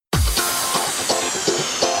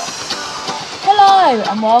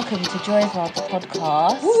and welcome to Joy's World, the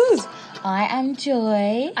podcast. Woo! I am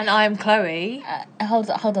Joy. And I am Chloe. Hold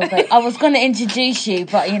on, wait. I was going to introduce you,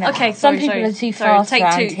 but you know, Okay, some people are too fast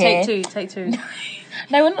around here. Take two.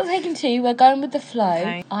 No, we're not taking two. We're going with the flow.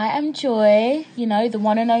 Okay. I am Joy, you know, the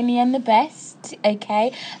one and only and the best,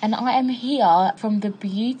 okay? And I am here from the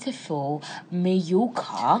beautiful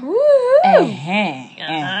Mallorca.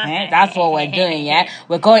 That's what we're doing, yeah?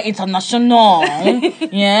 We're going international,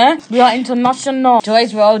 yeah? We are international.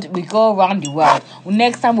 Joy's World, we go around the world. Well,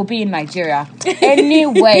 next time we'll be in Nigeria.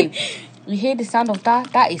 Anyway, you hear the sound of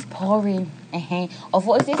that? That is pouring. Of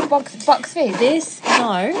what is this? Bucks Fizz?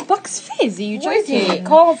 Bucks Fizz. Are you What is joking? it?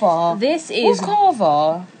 Carver. This What's is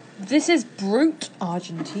Carver? this is Brut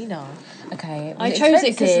Argentina. Okay. I chose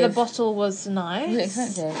it because the bottle was nice. Was it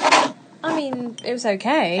expensive? I mean, it was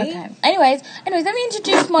okay. Okay. Anyways, let me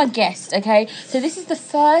introduce my guest, okay? So this is the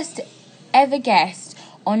first ever guest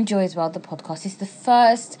on Joy's World, the podcast. It's the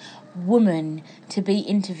first woman to be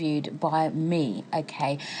interviewed by me,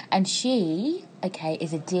 okay? And she, okay,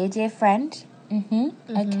 is a dear friend.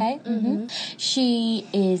 She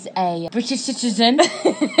is a British citizen,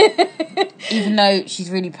 even though she's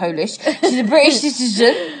really Polish. She's a British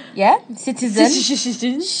citizen, yeah, citizen,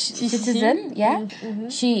 yeah.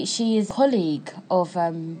 She is a colleague of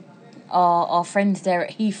our friends there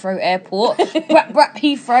at Heathrow Airport. Brap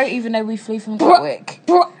Heathrow, even though we flew from Gatwick.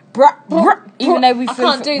 Even though we flew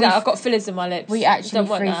I can't do that. I've got fillers in my lips. We actually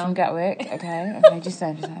flew from Gatwick. Okay, just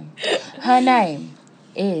saying. Her name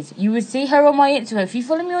is, you would see her on my Instagram. If you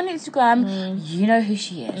follow me on Instagram, you know who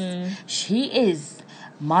she is. She is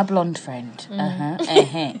my blonde friend.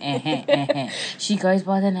 She goes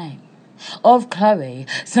by the name of Chloe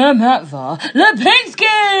Samantha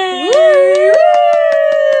Lipinski.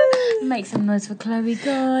 Make some noise for Chloe,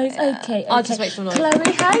 guys. Okay. I'll just make some noise.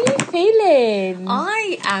 Chloe, how are you feeling?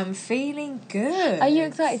 I am feeling good. Are you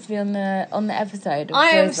excited to be on the episode? Of I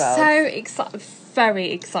am Joy's World? so excited.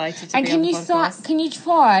 Very excited to And be can on you the podcast. can you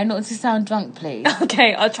try not to sound drunk, please?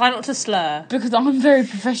 Okay, I'll try not to slur. Because I'm very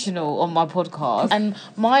professional on my podcast, and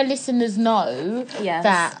my listeners know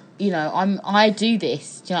that, you know, I do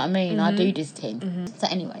this. Do you know what I mean? I do this thing. So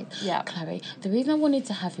anyway, Chloe, the reason I wanted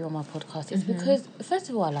to have you on my podcast is because, first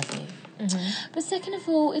of all, I love you. But second of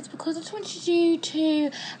all, it's because I just wanted you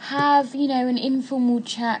to have, you know, an informal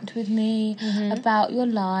chat with me about your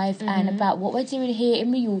life and about what we're doing here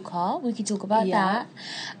in Mallorca. We could talk about that.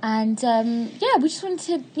 And, we just wanted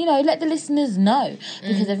to, you know, let the listeners know.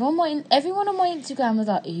 Because everyone on my Instagram was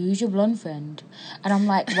like, who's your blonde friend? And I'm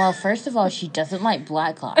like, well, first of all, she doesn't like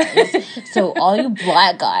black guys. So all you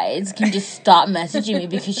black guys can just stop messaging me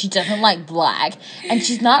because she doesn't like black. And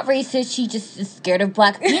she's not racist, she just is scared of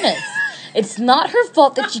black penis. It's not her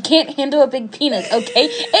fault that she can't handle a big penis, okay?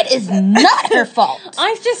 It is not her fault.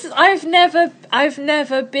 I've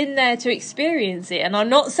never been there to experience it, and I'm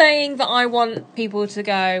not saying that I want people to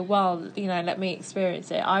go, well, you know, let me experience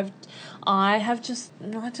it. I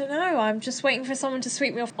don't know, I'm just waiting for someone to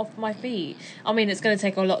sweep me off my feet. I mean, it's going to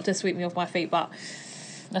take a lot to sweep me off my feet, but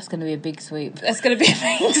that's going to be a big sweep. That's going to be a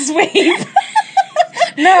big sweep.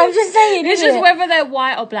 No, I'm just saying. It's just whether they're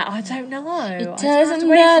white or black. I don't know. It doesn't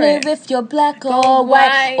matter if you're black or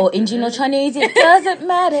white, or Indian or Chinese. It doesn't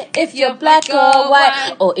matter if you're black or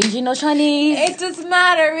white, or Indian or Chinese. It doesn't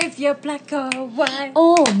matter if you're black or white,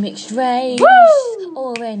 or mixed race,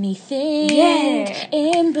 or anything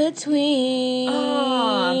in between.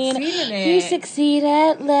 Oh, I'm feeling it. You succeed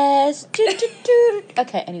at last.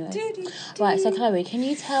 Okay, anyway. Right, so Chloe, can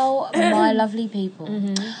you tell my lovely people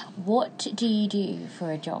what do you do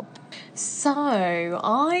for a job? So,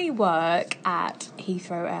 I work at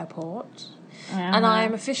Heathrow Airport, and I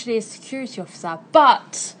am officially a security officer,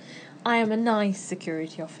 but I am a nice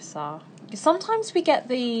security officer. Sometimes we get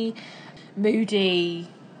the moody,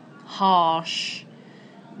 harsh,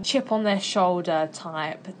 chip on their shoulder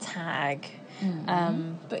type tag.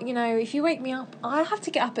 But you know, if you wake me up, I have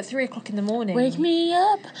to get up at 3:00 in the morning. Wake me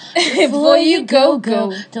up before you go.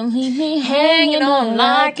 Don't leave me hanging on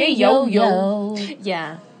like a yo-yo.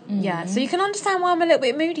 Yeah. So you can understand why I'm a little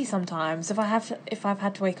bit moody sometimes if I've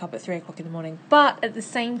had to wake up at 3:00 in the morning. But at the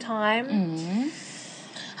same time,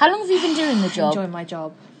 how long have you been doing the job? Enjoying my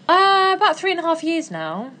job. About 3.5 years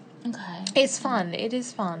now. Okay. It's fun. It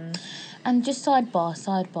is fun. And just sidebar,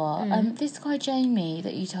 this guy Jamie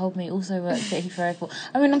that you told me also works at Heathrow Airport.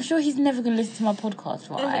 I mean, I'm sure he's never going to listen to my podcast,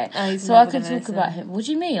 right? So I can talk about him. What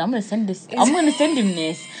do you mean? I'm going to send this. I'm going to send him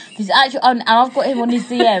this. This actually, and I've got him on his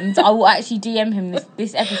DMs. I will actually DM him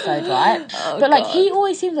this episode, right? But like, he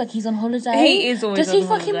always seems like he's on holiday. He is always. Does he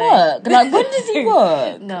fucking work? Like, when does he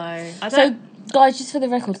work? No, I don't. Guys, just for the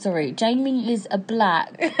record, sorry, Jamie is a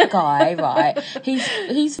black guy, right?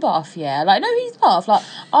 He's buff, yeah. Like, no, he's buff. Like,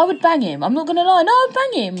 I would bang him. I'm not gonna lie. No, I'd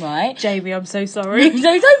bang him, right? Jamie, I'm so sorry.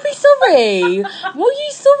 No, don't be sorry. What are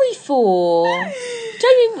you sorry for?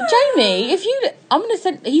 Jamie, if you...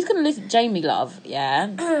 he's gonna listen... Jamie, love,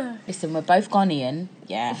 yeah? Listen, we're both Ghanaian,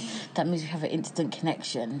 yeah? That means we have an instant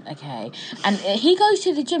connection, okay? And he goes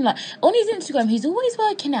to the gym, like, on his Instagram, he's always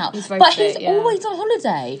working out. He's always on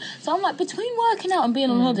holiday. So I'm like, between working out and being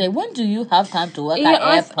on holiday, when do you have time to work at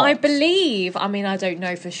airports? I believe, I mean, I don't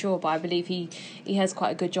know for sure, but I believe he has quite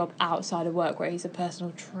a good job outside of work where he's a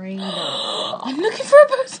personal trainer. I'm looking for a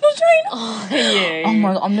personal trainer. Oh, you? Oh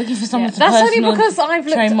my God, I'm looking for someone to That's only because I've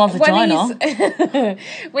looked train my vagina.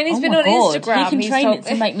 When he's been on Instagram, he can train it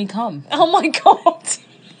to make me come. Oh my God.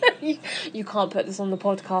 You can't put this on the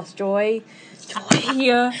podcast, Joy.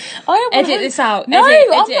 Joy. Edit this out. No,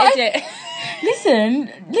 edit. Listen.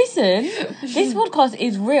 This podcast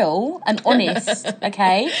is real and honest,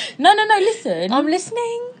 okay? No, listen. I'm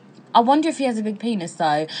listening. I wonder if he has a big penis,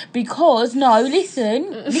 though. Because,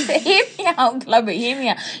 listen, hear me out, Chloe, hear me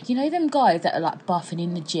out. You know them guys that are, like, buffing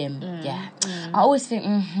in the gym? Yeah. I always think,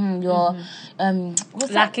 you're,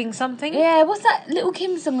 what's lacking something? Yeah, what's that Little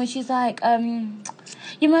Kim song where she's like,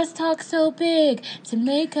 you must talk so big to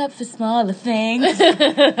make up for smaller things. So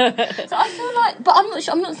I feel like, but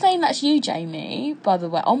I'm not saying that's you, Jamie, by the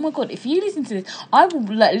way. Oh my God, if you listen to this, I will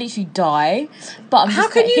literally die. But I'm How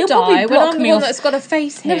just can you die when I'm the one that's got to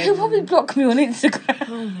face him? No, he'll probably block me on Instagram.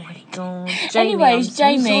 Oh my God. Jamie, anyways,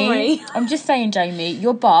 Jamie, so I'm just saying, Jamie,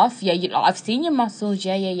 you're buff. Yeah, I've seen your muscles.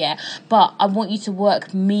 Yeah. But I want you to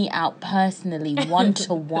work me out personally,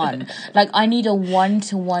 1-to-1. Like, I need a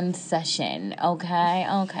 1-to-1 session, okay?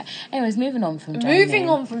 Anyways, moving on from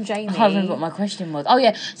Jamie. I can't remember what my question was. Oh,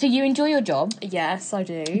 yeah. So you enjoy your job? Yes, I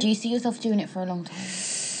do. Do you see yourself doing it for a long time?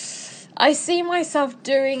 I see myself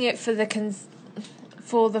doing it for the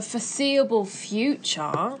foreseeable future.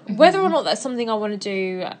 Mm-hmm. Whether or not that's something I want to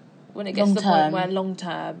do when it gets to the point where long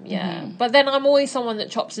term, yeah. Mm-hmm. But then I'm always someone that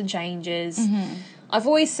chops and changes. Mm-hmm. I've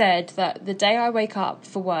always said that the day I wake up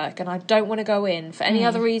for work and I don't want to go in for any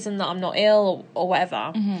other reason that I'm not ill or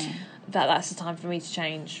whatever, that's the time for me to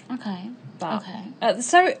change. Okay. But,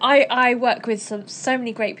 so I work with so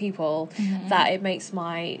many great people that it makes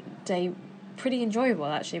my day pretty enjoyable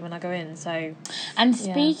actually when I go in. So, and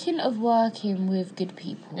speaking of working with good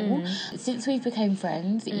people, since we've become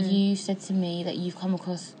friends, you said to me that you've come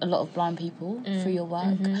across a lot of blind people through your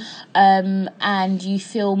work, and you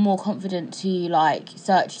feel more confident to like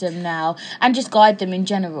search them now and just guide them in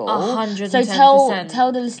general. 110%. So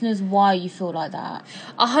tell the listeners why you feel like that.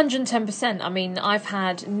 110%. I mean, I've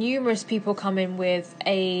had numerous people come in with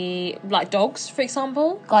dogs, for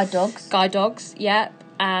example. Guide dogs. Yeah.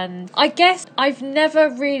 And I guess I've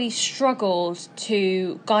never really struggled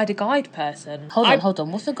to guide a guide person. Hold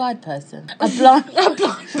on. What's a guide person? A blind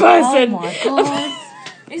person. Oh my God.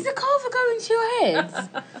 Is the carver going to your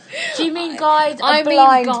head? Do you mean guide a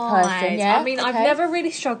blind person? Yeah. I mean, I've never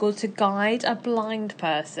really struggled to guide a blind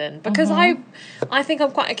person because I think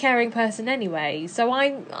I'm quite a caring person anyway. So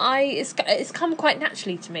it's come quite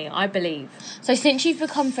naturally to me, I believe. So since you've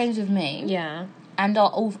become friends with me, yeah. And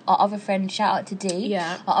our other friend, shout out to Dee.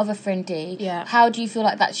 Yeah. Our other friend Dee. Yeah. How do you feel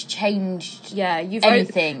like that's changed? Yeah, you've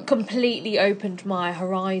completely opened my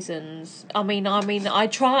horizons. I mean, I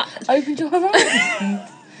try. Opened your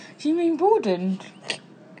horizons? Do you mean broadened?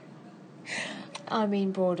 I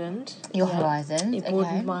mean broadened. Your horizons. It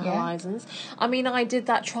broadened my horizons. I mean, I did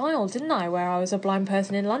that trial, didn't I? Where I was a blind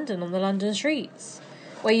person in London on the London streets.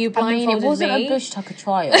 Where you blindfolded me. It wasn't a bush tucker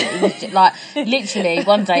trial. It was just, like, literally,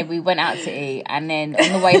 one day we went out to eat and then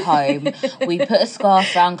on the way home we put a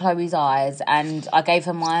scarf around Chloe's eyes and I gave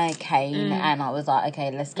her my cane and I was like,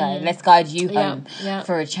 okay, let's go. Let's guide you home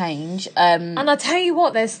for a change. And I tell you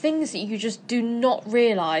what, there's things that you just do not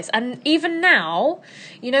realise. And even now,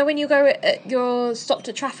 you know when you go, you're stopped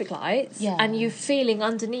at traffic lights and you're feeling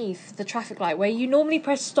underneath the traffic light where you normally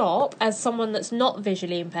press stop as someone that's not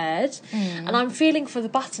visually impaired and I'm feeling for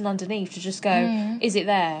the button underneath to just go, is it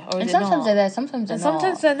there or is it not? Sometimes they're there, sometimes they're not.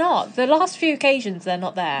 Sometimes they're not. The last few occasions they're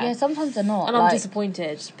not there. Yeah, sometimes they're not. And I'm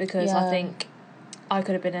disappointed because I think I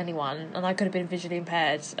could have been anyone and I could have been visually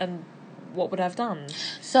impaired and what would I have done?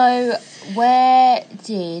 So, where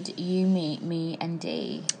did you meet me and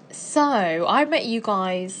Dee? So, I met you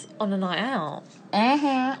guys on a night out.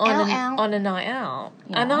 On a night out.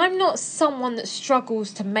 Yeah. And I'm not someone that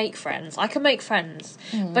struggles to make friends. I can make friends.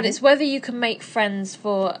 But it's whether you can make friends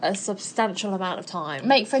for a substantial amount of time.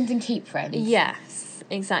 Make friends and keep friends. Yes.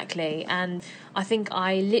 exactly. And I think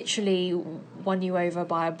I literally won you over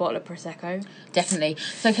by a bottle of Prosecco. Definitely.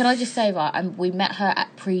 So can I just say, right, we met her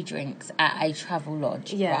at pre-drinks at a travel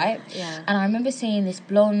lodge, right? Yeah. And I remember seeing this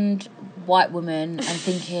blonde white woman and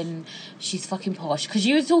thinking she's fucking posh, because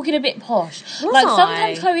you were talking a bit posh.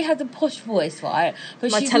 Sometimes Chloe has a posh voice, right?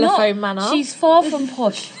 But my telephone manner. She's far from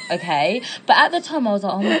posh, okay? But at the time I was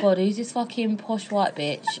like, oh my god, who's this fucking posh white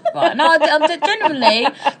bitch? Right? No, genuinely,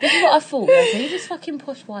 this is what I thought. I was like, who's this fucking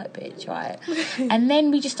posh white bitch, right? And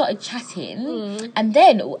then we just started chatting, and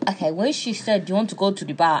then when she said, do you want to go to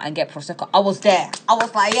the bar and get Prosecco, I was there. I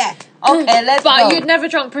was like, yeah, okay, let's go. But you'd never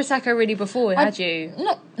drunk Prosecco really before, had you?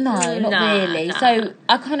 Not really. Nah. So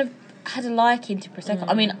I kind of had a liking to Prosecco.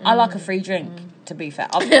 I mean, I like a free drink, to be fair.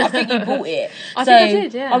 I think you bought it. I think I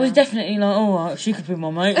did, yeah. I was definitely like, oh, she could be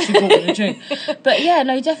my mate. She bought me a drink. But yeah,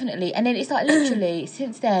 no, definitely. And then it's like literally,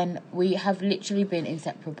 since then, we have literally been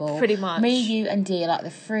inseparable. Pretty much. Me, you and Dee are like the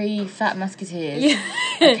three fat musketeers. Yeah.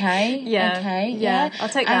 Okay? Yeah. Okay? Yeah. I'll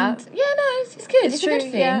take that. Yeah, no, it's good. It's true. a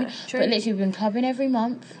good thing. Yeah, true. But literally, we've been clubbing every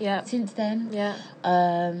month. Yeah. Since then. Yeah.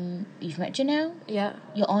 You've met Janelle. Yeah.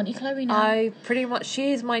 Your auntie Chloe now. I pretty much,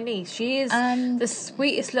 she is my niece. She is the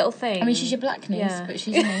sweetest little thing. I mean, she's your black niece, but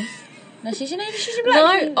she's your niece. No, she's your niece. She's your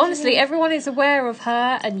black niece. No, honestly, everyone is aware of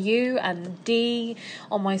her and you and Dee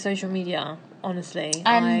on my social media. Honestly,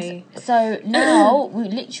 and so now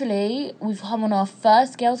we've come on our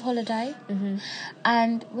first girls' holiday,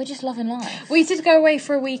 and we're just loving life. We did go away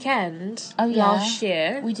for a weekend last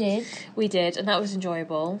year. We did, and that was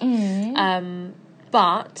enjoyable.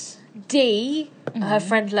 But Dee, her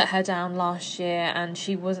friend let her down last year, and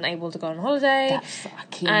she wasn't able to go on holiday. That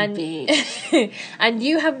fucking bitch. And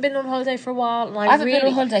you haven't been on holiday for a while. And I haven't been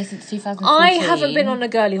on holiday since 2014. I haven't been on a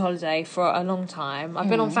girly holiday for a long time. I've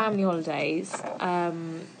been on family holidays.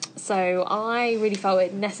 So I really felt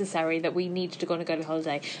it necessary that we needed to go on a girly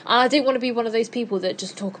holiday. And I didn't want to be one of those people that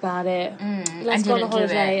just talk about it. Let's go on a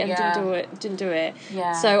holiday and didn't do it.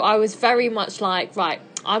 Yeah. So I was very much like, right,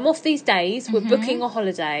 I'm off these days. We're booking a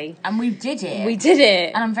holiday. And we did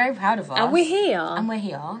it. And I'm very proud of us. And we're here.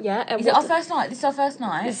 Yeah. Is it our first night? This is our first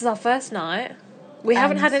night? This is our first night. We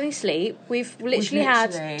haven't had any sleep. We've literally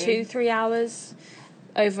had 2-3 hours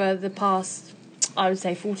over the past, I would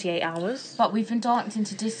say, 48 hours. But we've been dancing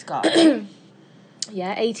to disco.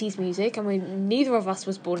 Yeah, 80s music, and neither of us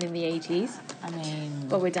was born in the 80s. I mean...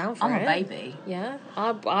 But we're down for it. I'm a baby. Yeah.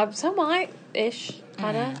 So am I-ish,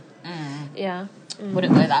 kind of. Yeah.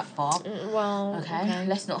 Wouldn't go that far. Well, okay.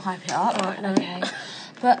 Let's not hype it up. Right, no. Okay.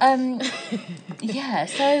 But, yeah,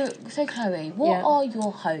 so Chloe, what are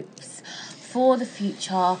your hopes for the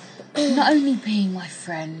future? Not only being my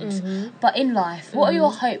friend, but in life, what are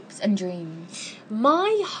your hopes and dreams?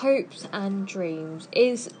 My hopes and dreams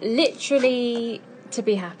is literally to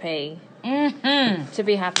be happy. To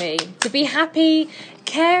be happy,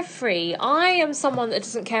 carefree. I am someone that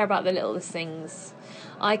doesn't care about the littlest things.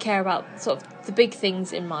 I care about sort of the big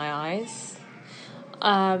things in my eyes.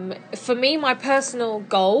 For me, my personal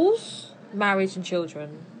goals, marriage and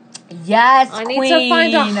children. Yes, I need to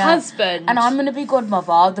find a husband. And I'm going to be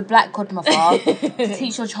godmother, the black godmother, to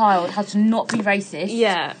teach your child how to not be racist.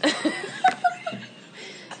 Yeah.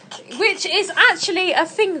 Which is actually a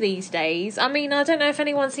thing these days. I mean, I don't know if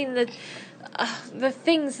anyone's seen the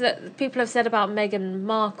things that people have said about Meghan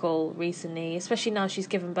Markle recently, especially now she's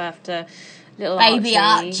given birth to little baby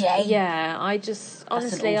Archie. Yeah, I just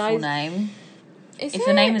honestly, that's an awful name. If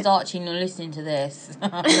your name is Archie and you're listening to this,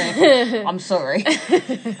 I'm sorry.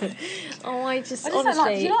 I just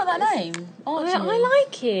honestly, do you like that name? Archie. I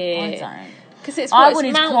like it. I don't. Because it's I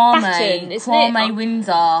wanted Mountbatten, Kwame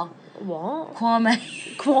Windsor. What? Kwame.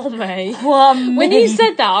 When you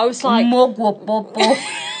said that, I was like...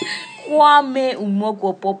 Kwame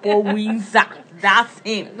Umogwopopo Windsor. That's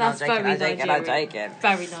him. That's very Nigerian.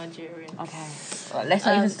 Very Nigerian. Okay. Right, let's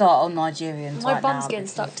not even start on Nigerians my bum's getting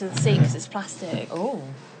stuck to the seat because it's plastic. Oh,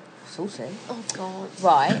 saucy. Oh, God.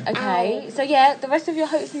 Right, okay. Ow. So, yeah, the rest of your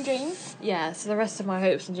hopes and dreams? Yeah, so the rest of my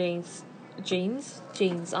hopes and dreams... Jeans.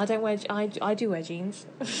 I don't wear... I do wear jeans.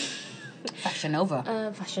 Fashion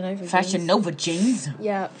Nova. Fashion Nova jeans.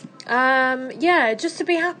 Yeah. Yeah, just to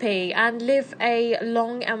be happy and live a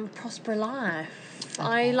long and prosperous life. Okay.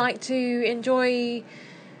 I like to enjoy...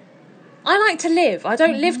 I like to live. I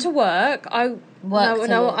don't live to work.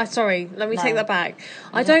 Sorry. Let me take that back.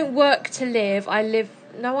 I don't work to live. I live...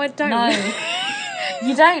 No, I don't. No.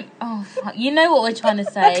 You don't... Oh, fuck. You know what we're trying to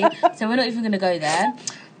say, so we're not even going to go there.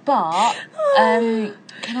 But,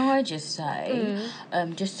 can I just say,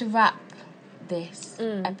 just to wrap this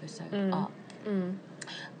episode up,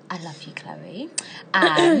 I love you, Chloe.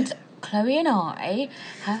 And Chloe and I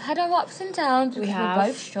have had our ups and downs because we're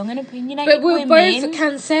both strong and opinionated women. But we're both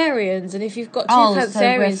Cancerians, and if you've got two Cancerians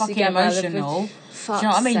so we're fucking emotional. Fuck's do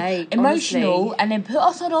you know what I mean? sake, emotional, honestly. And then put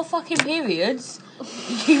us on our fucking periods.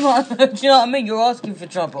 Do you know what I mean? You're asking for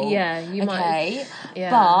trouble. Yeah, you might. Okay,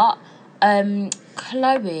 yeah. But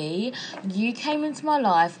Chloe, you came into my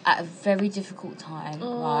life at a very difficult time,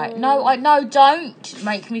 right? No, don't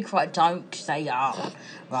make me cry. Don't say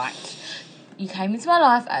right. You came into my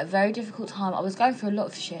life at a very difficult time. I was going through a lot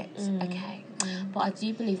of shit, okay? But I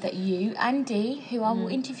do believe that you and Dee, who I will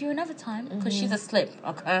interview another time, because she's a slip,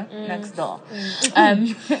 okay, next door.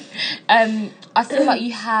 I feel like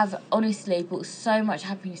you have, honestly, brought so much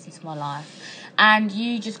happiness into my life. And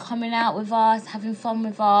you just coming out with us, having fun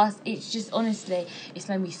with us, it's just, honestly, it's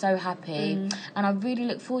made me so happy. And I really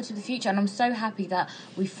look forward to the future. And I'm so happy that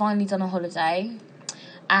we've finally done a holiday.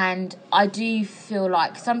 And I do feel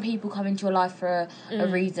like some people come into your life for a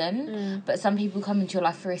reason, but some people come into your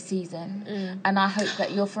life for a season. And I hope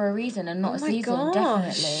that you're for a reason and not a season,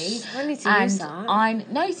 definitely. I need to use that.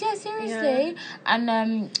 Seriously. Yeah.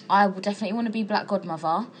 And I will definitely want to be black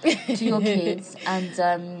godmother to your kids. And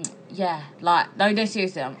no,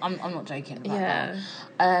 seriously, I'm not joking about that.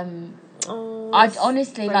 I'd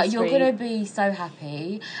honestly, like, you're going to be so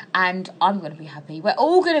happy, and I'm going to be happy. We're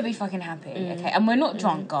all going to be fucking happy, okay? And we're not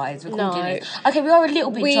drunk, guys. Recording this. Okay, we are a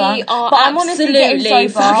little bit drunk, but I'm honestly getting sober.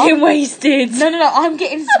 Fucking wasted. No, I'm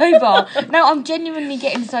getting sober. No, I'm genuinely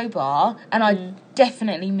getting sober, and I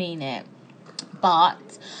definitely mean it.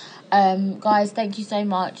 But, guys, thank you so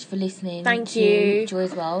much for listening to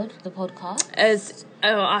Joy's World, the podcast.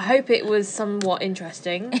 I hope it was somewhat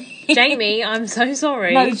interesting. Jamie, I'm so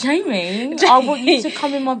sorry. No, Jamie, I want you to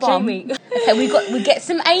come in my bum. Jamie. Okay, we get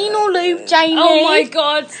some anal lube, Jamie. Oh my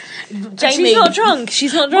god. Jamie. She's not drunk.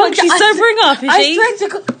 She's sobering up, is she? I swear to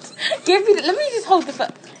God. Let me just hold the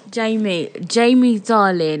phone. Jamie,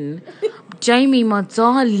 darling. Jamie, my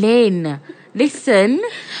darling. Listen,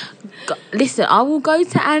 I will go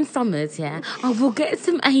to Ann Summers, yeah? I will get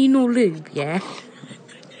some anal lube, yeah?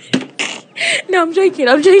 No, I'm joking.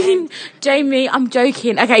 Jamie, I'm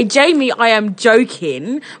joking. Okay, Jamie, I am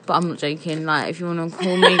joking, but I'm not joking. Like, if you want to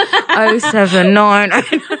call me 079.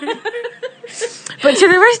 But to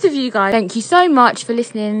the rest of you guys, thank you so much for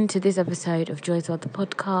listening to this episode of Joy's World, the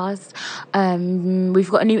podcast. We've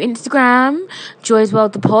got a new Instagram, Joy's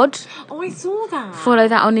World, the pod. Oh, I saw that. Follow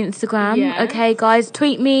that on Instagram. Yeah. Okay, guys,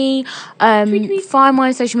 tweet me. Find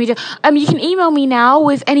my social media. You can email me now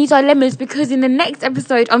with any dilemmas, because in the next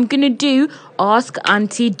episode, I'm going to do Ask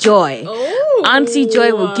Auntie Joy. Ooh. Auntie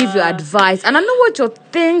Joy will give you advice. And I know what you're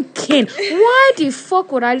thinking. Why the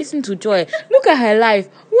fuck would I listen to Joy? Look at her life.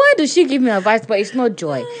 Why does she give me advice? But it's not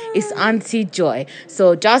Joy. It's Auntie Joy.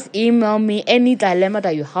 So just email me any dilemma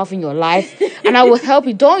that you have in your life, and I will help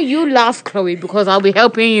you. Don't you laugh, Chloe, because I'll be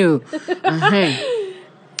helping you.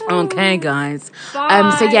 Okay, guys.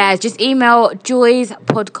 Bye. Just email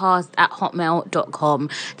joyspodcast@hotmail.com.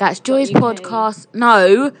 That's joyspodcast.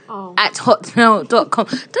 At hotmail.com.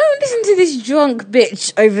 Don't listen to this drunk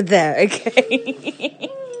bitch over there, okay?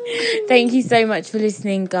 Thank you so much for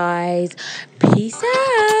listening, guys. Peace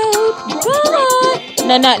out.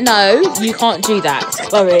 Bye. No, you can't do that,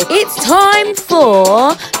 Chloe. It's time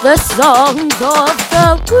for the songs of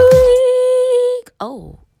the week.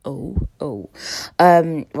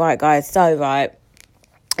 Right, guys. So, the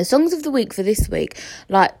songs of the week for this week,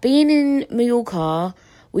 like being in Mallorca.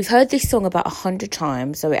 We've heard this song about 100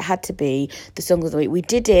 times, so it had to be the song of the week. We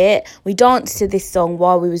did it. We danced to this song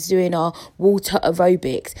while we was doing our water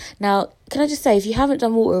aerobics. Now, can I just say, if you haven't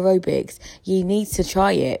done water aerobics, you need to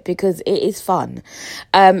try it, because it is fun.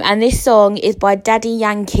 And this song is by Daddy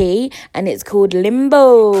Yankee, and it's called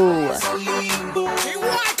Limbo.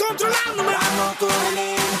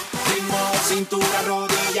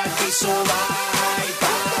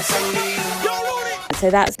 So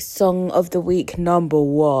that's song of the week number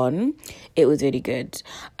 1. It was really good.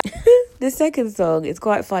 The second song is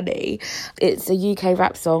quite funny. It's a UK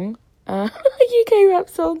rap song. But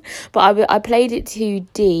I played it to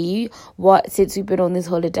Dee since we've been on this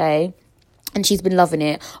holiday, and she's been loving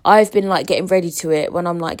it. I've been like getting ready to it when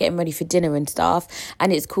I'm like getting ready for dinner and stuff,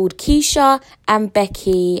 and it's called Keisha and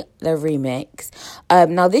Becky, the remix.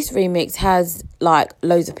 Now this remix has like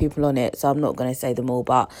loads of people on it, so I'm not going to say them all,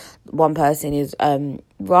 but one person is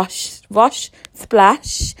Rush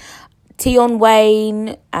Splash, Tion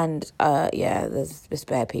Wayne, and there's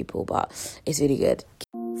spare people, but it's really good.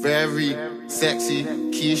 Very sexy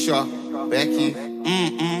Keisha, Becky,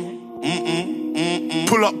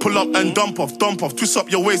 Pull up and dump off. Twist up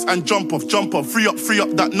your waist and jump off. Free up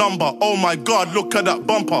that number. Oh my God, look at that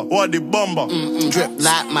bumper. What the bomber. Drip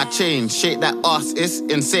like my chain. Shake that ass, it's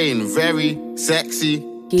insane. Very sexy.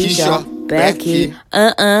 Keisha, Becky.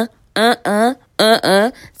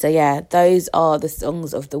 So yeah, those are the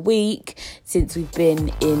songs of the week since we've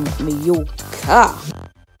been in Mallorca.